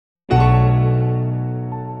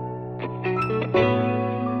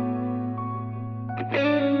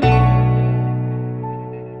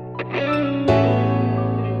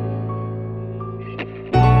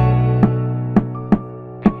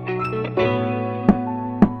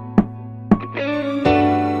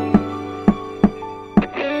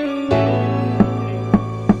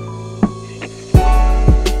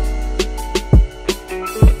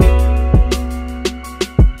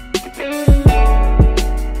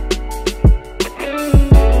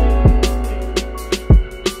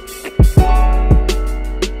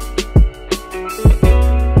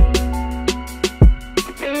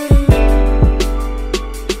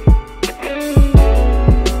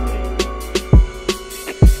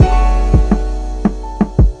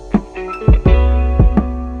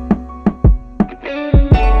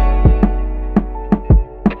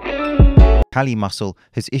Kali Muscle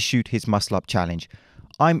has issued his Muscle Up Challenge.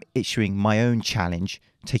 I'm issuing my own challenge,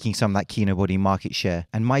 taking some of that Kinobody market share.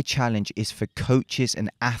 And my challenge is for coaches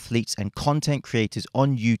and athletes and content creators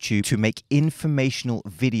on YouTube to make informational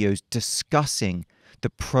videos discussing the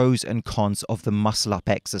pros and cons of the Muscle Up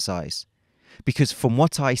exercise. Because from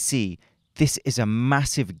what I see, this is a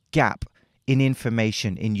massive gap in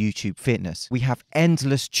information in YouTube fitness. We have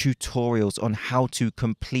endless tutorials on how to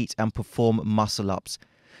complete and perform muscle ups,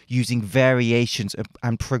 using variations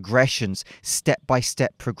and progressions,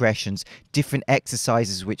 step-by-step progressions, different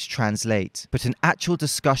exercises which translate. But an actual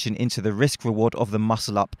discussion into the risk-reward of the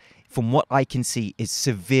muscle up, from what I can see, is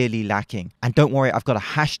severely lacking. And don't worry, I've got a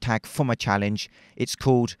hashtag for my challenge. It's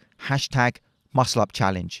called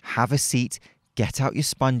 #MuscleUpChallenge. Have a seat, get out your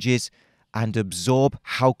sponges, and absorb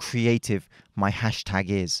how creative my hashtag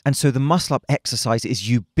is. And so the muscle up exercise is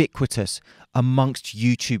ubiquitous amongst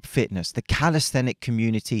YouTube fitness, the calisthenic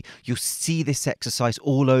community. You'll see this exercise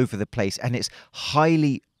all over the place, and it's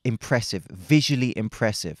highly impressive, visually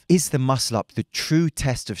impressive. Is the muscle up the true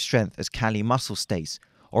test of strength, as Kali Muscle states,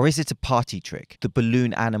 or is it a party trick, the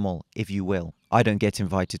balloon animal, if you will? I don't get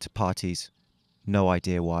invited to parties. No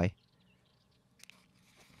idea why.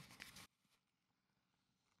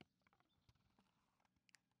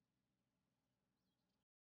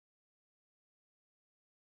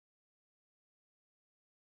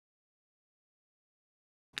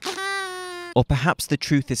 Or perhaps the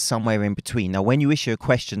truth is somewhere in between. Now, when you issue a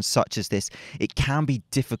question such as this, it can be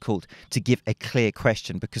difficult to give a clear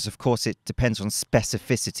question because, of course, it depends on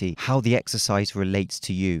specificity, how the exercise relates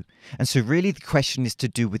to you. And so really the question is to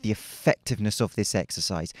do with the effectiveness of this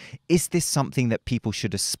exercise. Is this something that people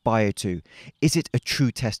should aspire to? Is it a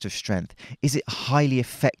true test of strength? Is it highly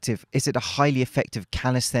effective? Is it a highly effective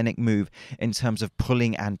calisthenic move in terms of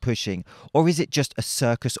pulling and pushing? Or is it just a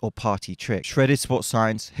circus or party trick? Shredded Sports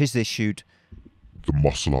Science has issued the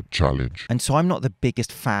Muscle Up Challenge. And so I'm not the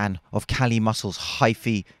biggest fan of Kali Muscle's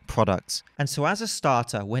hyphy products. And so as a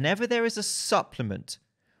starter, whenever there is a supplement,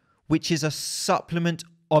 which is a supplement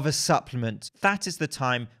of a supplement, that is the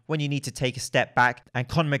time when you need to take a step back, and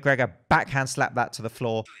Conor McGregor backhand slap that to the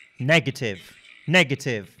floor. Negative,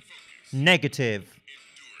 negative, negative,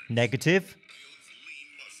 negative,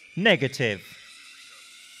 negative,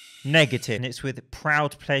 negative. And it's with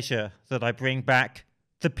proud pleasure that I bring back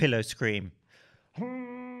the pillow scream.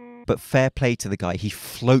 But fair play to the guy. He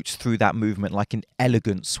floats through that movement like an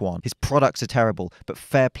elegant swan. His products are terrible, but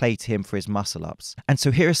fair play to him for his muscle ups. And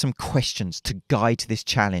so here are some questions to guide this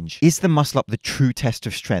challenge. Is the muscle up the true test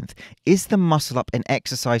of strength? Is the muscle up an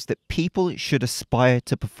exercise that people should aspire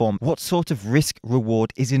to perform? What sort of risk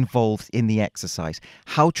reward is involved in the exercise?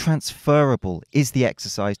 How transferable is the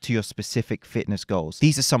exercise to your specific fitness goals?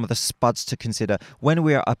 These are some of the spuds to consider when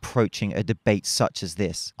we are approaching a debate such as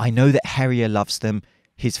this. I know that Harrier loves them.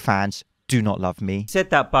 His fans do not love me.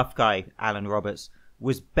 Said that buff guy, Alan Roberts,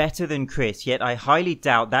 was better than Chris, yet I highly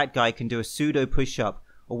doubt that guy can do a pseudo push-up.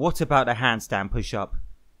 Or what about a handstand push-up?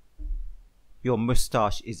 Your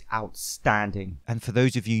moustache is outstanding. And for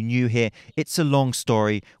those of you new here, it's a long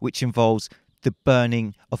story which involves the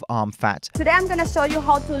burning of arm fat. Today I'm going to show you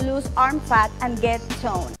how to lose arm fat and get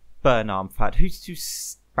toned. Burn arm fat? Who's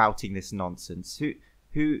spouting this nonsense? Who?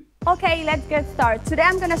 Okay, let's get started. Today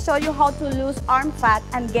I'm going to show you how to lose arm fat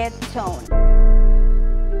and get toned.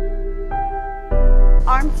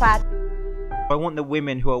 Arm fat. I want the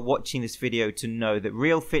women who are watching this video to know that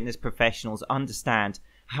real fitness professionals understand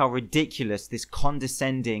how ridiculous this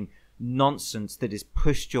condescending nonsense that is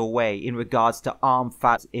pushed your way in regards to arm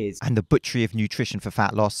fat is. And the butchery of nutrition for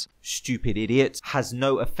fat loss, stupid idiot, has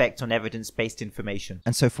no effect on evidence-based information.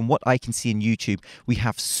 And so from what I can see in YouTube, we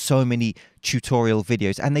have so many tutorial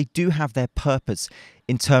videos, and they do have their purpose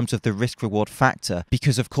in terms of the risk-reward factor,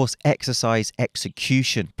 because of course exercise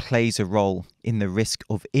execution plays a role in the risk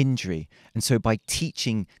of injury. And so by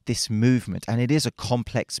teaching this movement, and it is a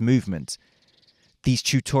complex movement, these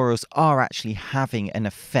tutorials are actually having an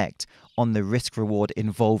effect on the risk reward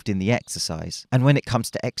involved in the exercise. And when it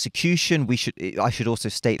comes to execution, I should also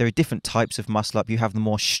state there are different types of muscle up. You have the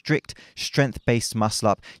more strict strength-based muscle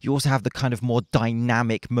up. You also have the kind of more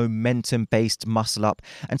dynamic momentum-based muscle up.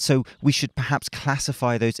 And so we should perhaps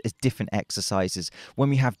classify those as different exercises.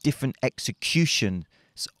 When we have different execution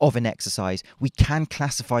of an exercise, we can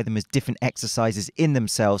classify them as different exercises in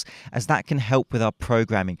themselves, as that can help with our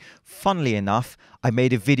programming. Funnily enough, I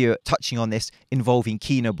made a video touching on this involving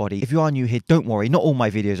Kinobody. If you are new here, don't worry, not all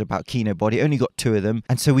my videos are about Kinobody, I only got 2 of them.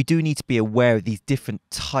 And so we do need to be aware of these different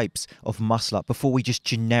types of muscle up before we just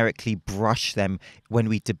generically brush them when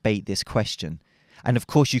we debate this question. And of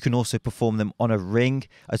course, you can also perform them on a ring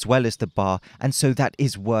as well as the bar. And so that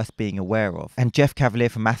is worth being aware of. And Jeff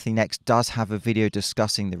Cavaliere from AthleanX does have a video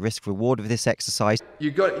discussing the risk reward of this exercise.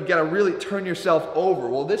 You got to really turn yourself over.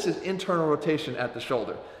 Well, this is internal rotation at the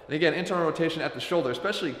shoulder. And again, internal rotation at the shoulder,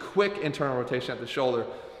 especially quick internal rotation at the shoulder,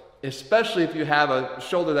 especially if you have a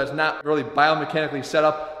shoulder that's not really biomechanically set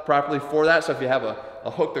up properly for that. So if you have a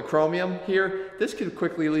hooked acromion here, this could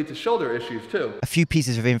quickly lead to shoulder issues too. A few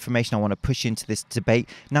pieces of information I want to push into this debate.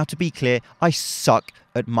 Now, to be clear, I suck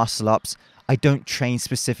at muscle ups. I don't train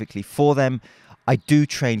specifically for them. I do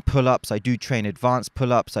train pull-ups. I do train advanced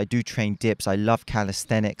pull-ups. I do train dips. I love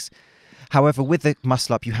calisthenics. However, with the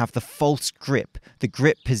muscle up, you have the false grip, the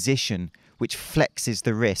grip position, which flexes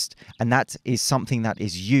the wrist. And that is something that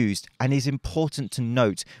is used and is important to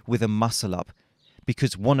note with a muscle up,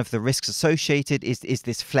 because one of the risks associated is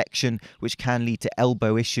this flexion, which can lead to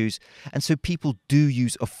elbow issues. And so people do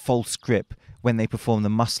use a false grip when they perform the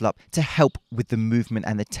muscle up to help with the movement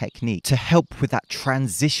and the technique, to help with that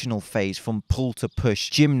transitional phase from pull to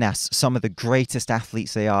push. Gymnasts, some of the greatest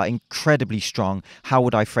athletes they are, incredibly strong. How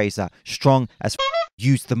would I phrase that? Strong as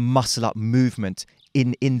use the muscle up movement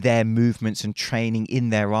in their movements and training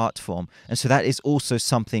in their art form. And so that is also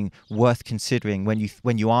something worth considering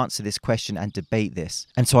when you answer this question and debate this.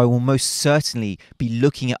 And so I will most certainly be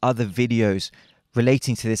looking at other videos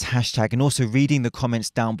relating to this hashtag and also reading the comments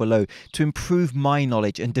down below to improve my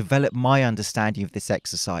knowledge and develop my understanding of this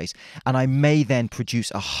exercise. And I may then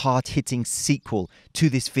produce a hard-hitting sequel to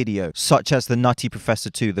this video, such as the Nutty Professor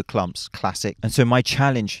 2, the Clumps classic. And so my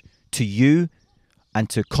challenge to you and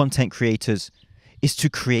to content creators is to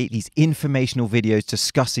create these informational videos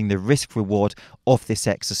discussing the risk reward of this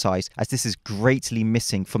exercise, as this is greatly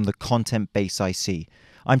missing from the content base I see.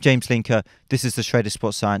 I'm James Linker. This is the Shredded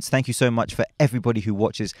Sports Science. Thank you so much for everybody who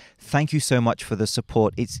watches. Thank you so much for the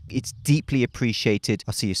support. It's deeply appreciated.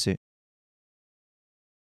 I'll see you soon.